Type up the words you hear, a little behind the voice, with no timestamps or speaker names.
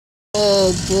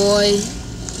Oh boy,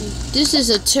 this is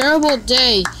a terrible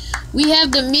day. We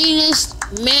have the meanest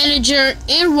manager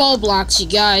in Roblox, you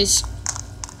guys.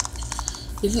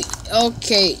 If we,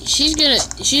 okay, she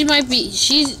might be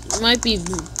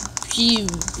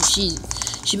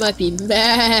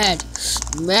mad.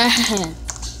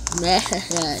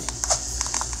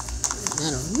 I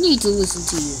don't need to listen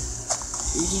to you.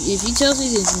 If he tells me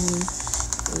this,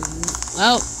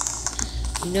 well,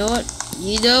 you know what?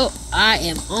 You know, I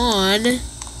am on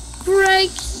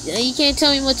break. You can't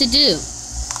tell me what to do.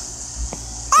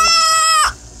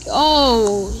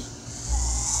 Oh,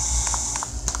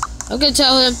 I'm gonna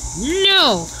tell him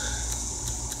no.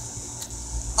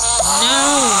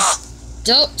 No,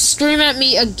 don't scream at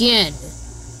me again.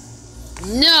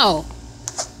 No.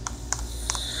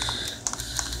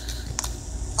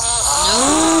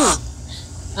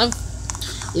 No.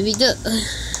 If he does.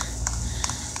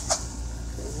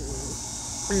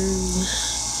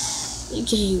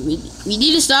 Okay, we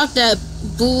need to stop that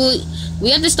bully. We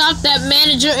have to stop that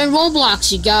manager in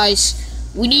Roblox, you guys.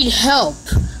 We need help.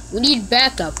 We need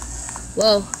backup.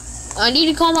 Well, I need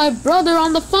to call my brother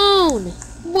on the phone.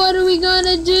 What are we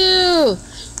gonna do?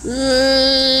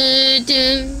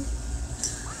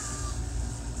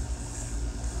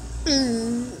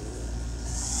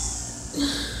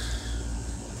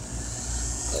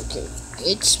 Okay,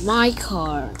 it's my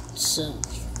car, so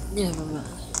never mind.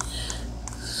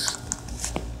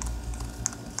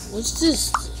 What's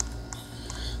this?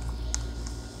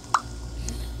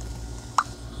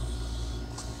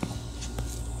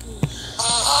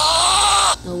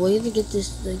 Oh, we have to get this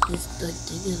thing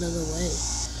another way.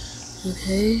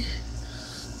 Okay.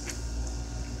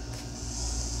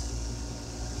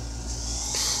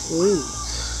 Ooh.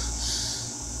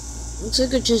 Looks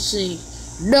like I just say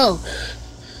no.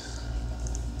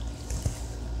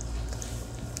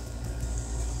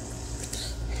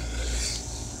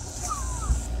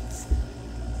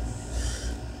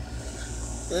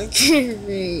 Okay.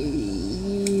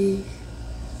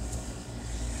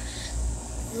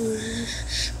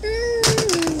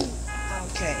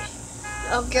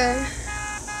 Okay.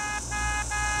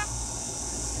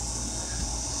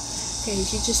 Okay,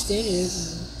 she just did it.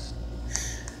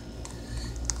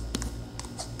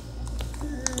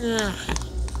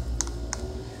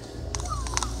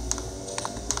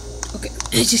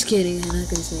 Okay, just kidding. I'm not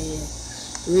gonna say it.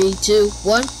 3, 2,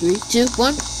 1. 3, 2,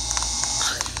 1.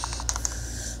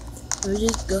 We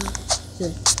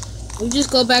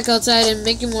just go back outside and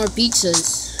make more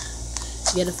pizzas.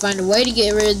 You gotta find a way to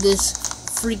get rid of this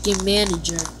freaking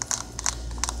manager.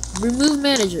 Remove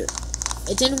manager.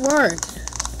 It didn't work.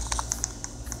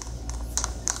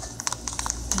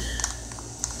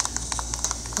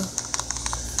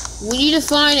 We need to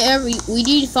find every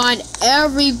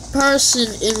person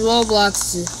in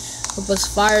Roblox to help us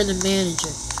fire the manager.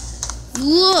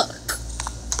 Look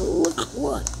at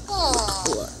what.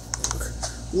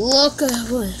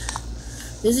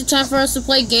 Is it time for us to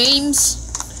play games?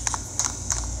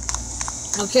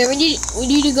 Okay, we need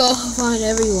to go find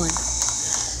everyone.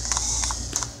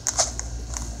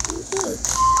 Look.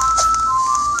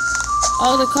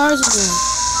 All the cars are there.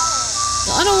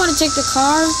 No, I don't want to take the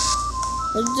car.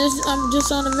 I'm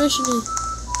just on a mission to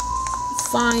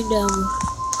find a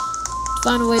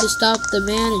way to stop the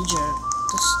manager.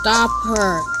 To stop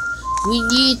her. We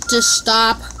need to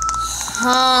stop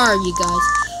her, you guys.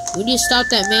 We need to stop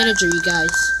that manager, you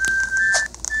guys.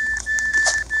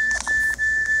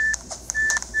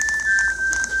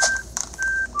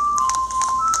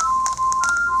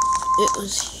 It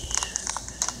was...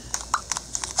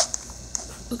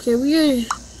 Okay, we gotta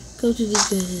go to these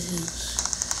guys'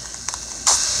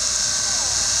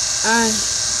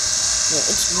 house. Well,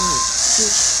 it's mine.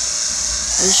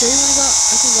 Are you sure you wanna go?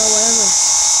 I can go wherever.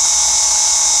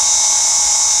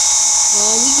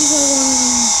 Oh, we can go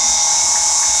wherever.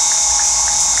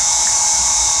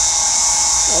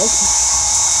 Okay.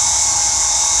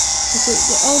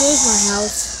 Oh, there's my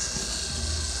house.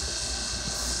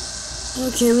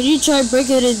 Okay, we need to try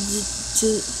breaking it into...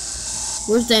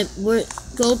 Where's that?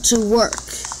 Go to work.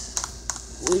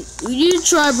 We need to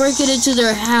try breaking into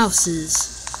their houses.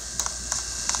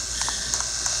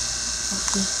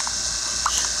 Okay.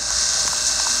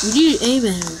 We need to aim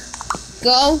at her.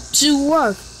 Go to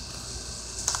work.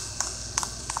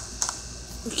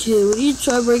 Okay, we need to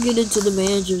try breaking into the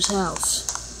manager's house.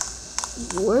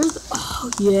 Where's... Oh,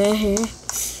 yeah.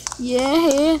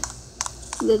 Yeah.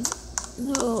 Let's...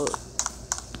 No.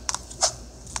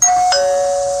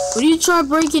 We need to try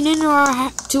breaking into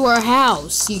our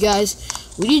house, you guys.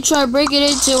 We need to try breaking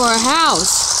into our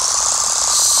house.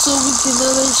 So we can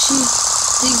know that she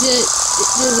thinks that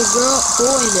There's a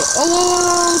boy in there. Oh, whoa, whoa,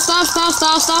 whoa,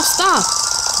 stop.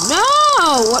 No!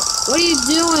 What are you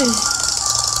doing?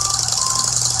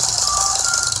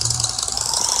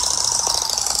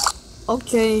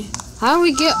 Okay. How do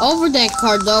we get over that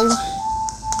car, though?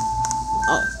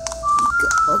 Oh,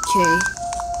 okay.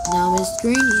 Now Miss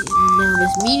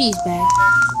Meanie's back.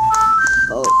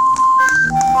 Oh.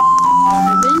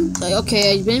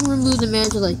 I've been removed the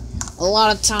manager like a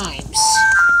lot of times.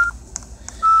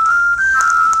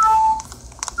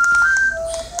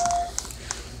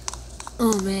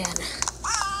 Oh man.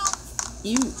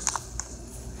 We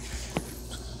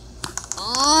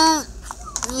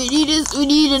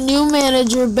need a new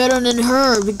manager better than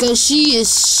her because she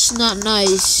is not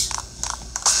nice.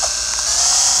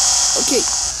 Okay.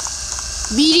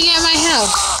 Meeting at my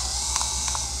house.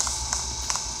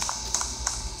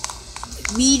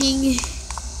 Meeting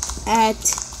at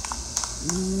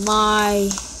my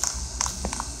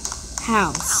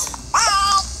house.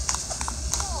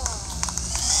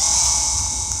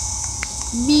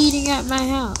 Meeting at my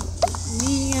house.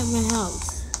 Meeting at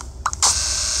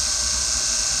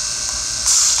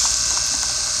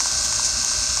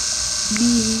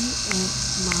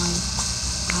my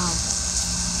house.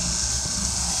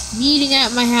 Meeting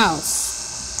at my house.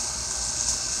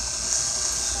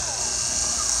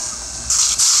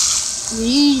 We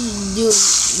need to do a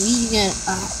meeting at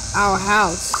our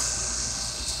house.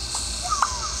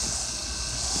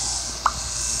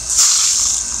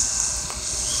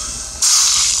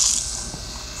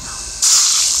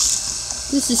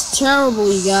 This is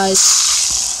terrible, you guys.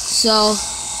 So,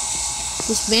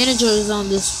 this manager is on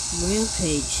this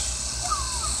rampage.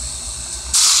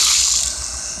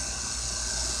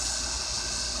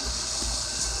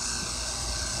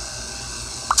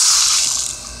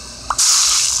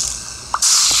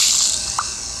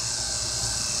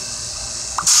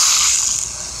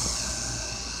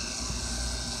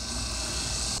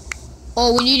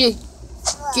 Oh, we need to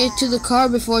get to the car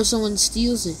before someone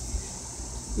steals it.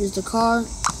 Here's the car.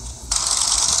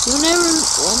 We'll never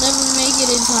make it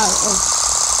inside. Oh.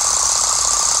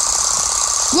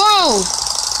 Whoa!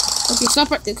 Okay,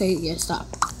 stop right. Okay, yeah, stop.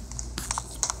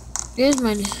 There's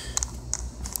my. We need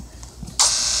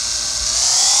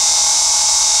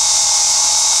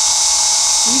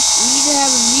to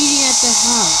have a meeting at the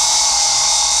house.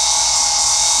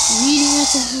 Meeting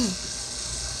at the house.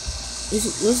 We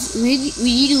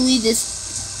need to leave this.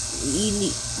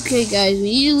 Okay, guys, we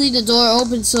need to leave the door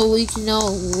open so we can know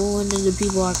when the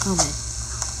people are coming.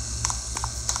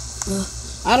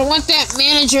 I don't want that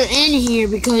manager in here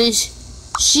because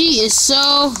she is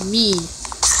so mean.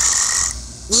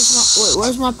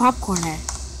 Where's my popcorn at?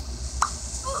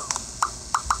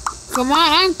 Come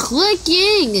on, I'm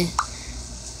clicking.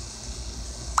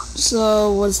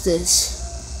 So what's this?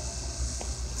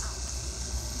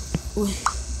 Wait.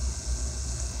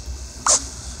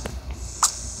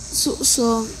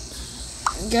 So,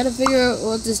 I gotta figure out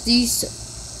what these.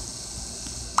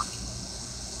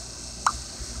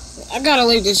 I gotta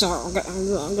leave this out. I'm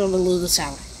gonna leave this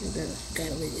out.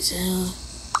 Gotta leave this out.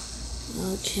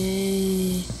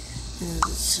 Okay.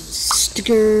 Some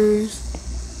stickers.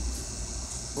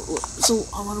 So,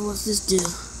 I wonder what's this do.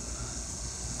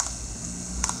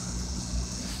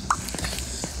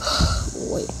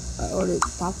 Wait, I ordered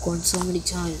popcorn so many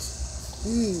times.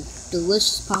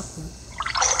 Delicious popcorn.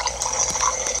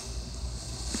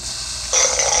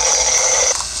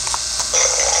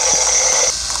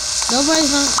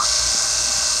 Nobody's not.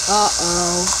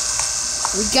 Uh-oh.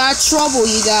 We got trouble,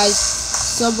 you guys.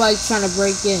 Somebody's trying to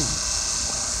break in.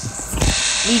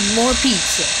 Need more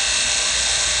pizza.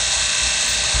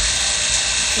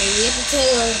 Okay, we have to tell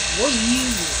her, what do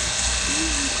you need?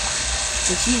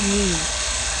 What you need?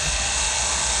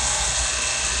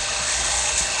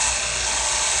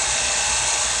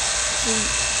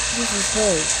 This is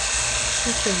her.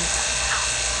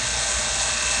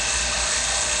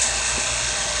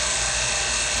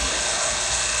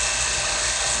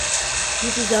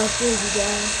 This is downstairs, you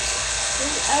guys. We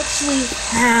actually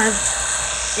have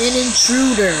an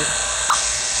intruder.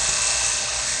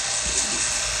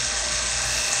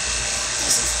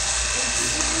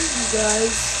 You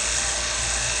guys.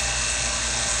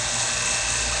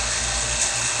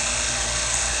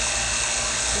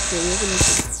 Okay, we're gonna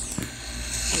see.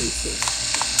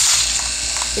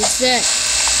 It's that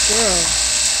girl.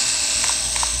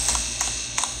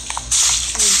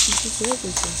 She's just open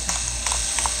something.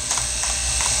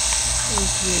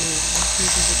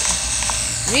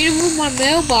 I need to move my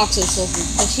mailbox or something,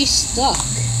 because she's stuck.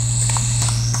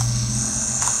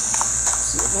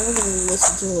 So I'm never gonna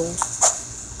listen to her.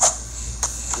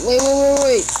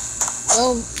 Wait.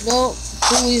 No.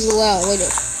 Please allow. Wait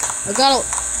up. I gotta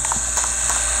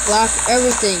lock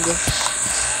everything.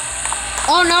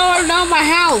 Oh no, no, my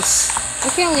house! I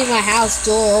can't leave my house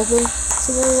door open.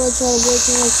 Somebody will try to break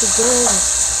in like the door.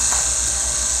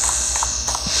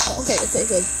 Oh, okay,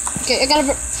 good. Okay, I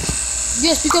gotta.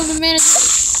 Yes, become the manager.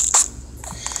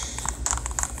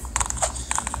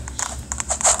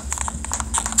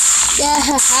 Yeah,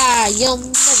 haha, you'll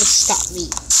never stop me.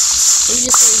 And you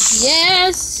just say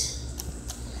yes.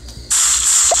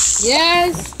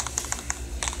 Yes.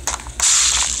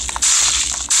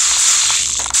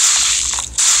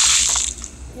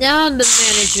 Now I'm the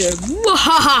manager.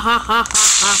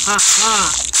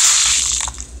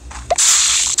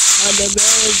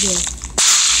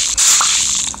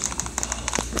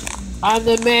 I'm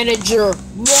the manager.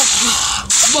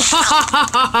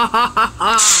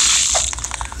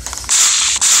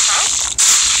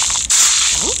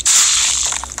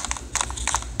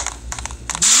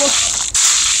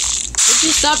 Would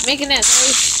you stop making that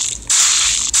noise?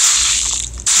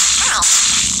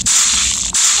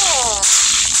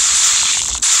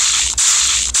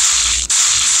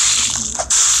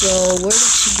 So, where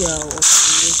did she go? Okay,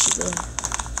 where did she go?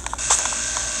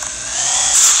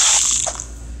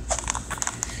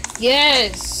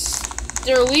 Yes!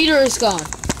 Their leader is gone.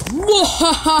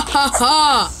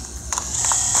 Mwahahaha!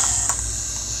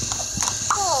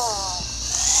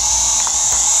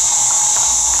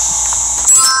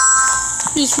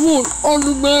 This one on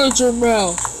the manager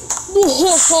now.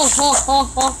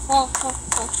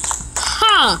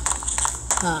 Ha!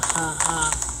 Ha ha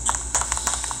ha.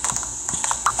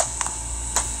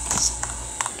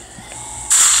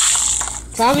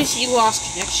 Probably she lost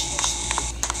connection.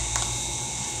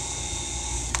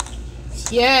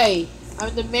 Yay!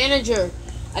 I'm the manager.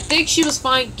 I think she was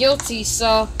found guilty,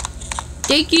 so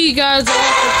thank you guys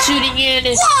all for tuning in.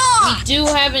 We do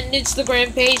have an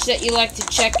Instagram page that you like to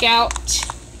check out.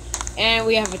 And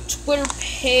we have a Twitter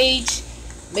page.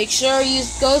 Make sure you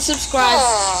go subscribe,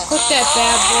 click that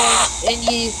bad boy, and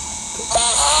you click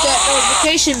that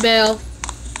notification bell.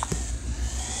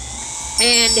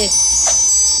 And I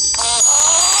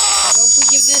hope we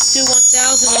give this to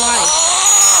 1,000 likes.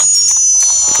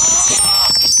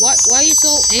 Why are you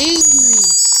so angry?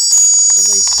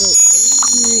 Somebody's so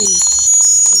angry.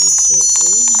 Somebody's so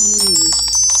angry.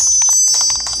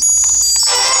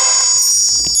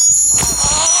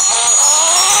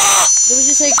 Let me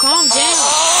just say, calm down.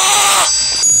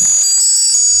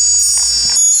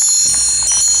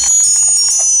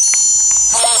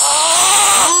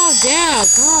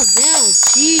 Calm down,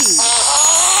 jeez.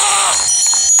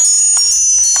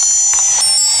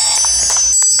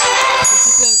 What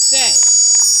you gonna say?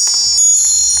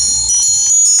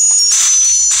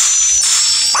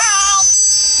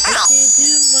 I can't do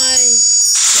my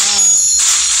job.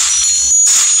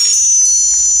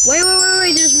 Wait,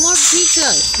 there's more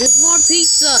pizzas. There's more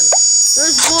pizzas.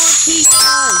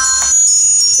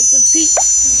 It's a pizza.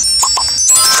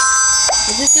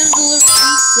 I'm just gonna deliver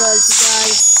pizzas, you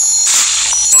guys.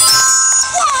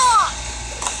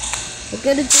 I'm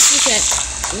gonna take this at.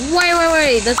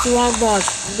 Wait, that's the wrong box.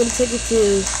 I'm gonna take it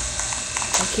to.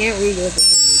 I can't read what the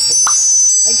menu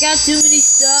says. I got too many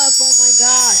stuff, oh my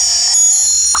gosh.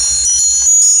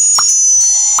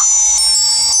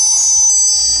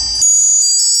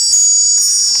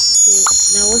 Okay,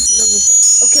 now what's another thing?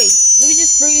 Okay, let me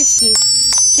just bring this to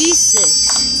B6.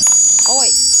 Oh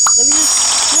wait, let me just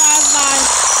drive my.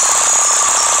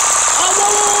 Oh,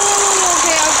 whoa,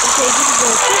 okay, give me go.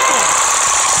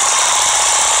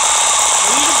 I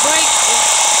need a break.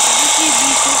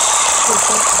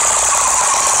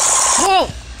 Whoa,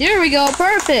 there we go,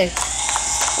 perfect.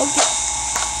 Okay.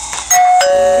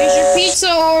 Here's your pizza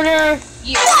order.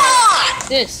 Yeah.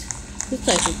 This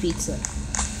type of pizza.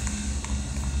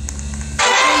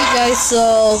 Guys,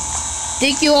 so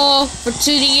thank you all for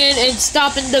tuning in and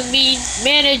stopping the mean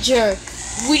manager.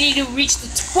 We need to reach the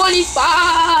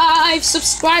 25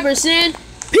 subscribers and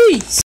peace.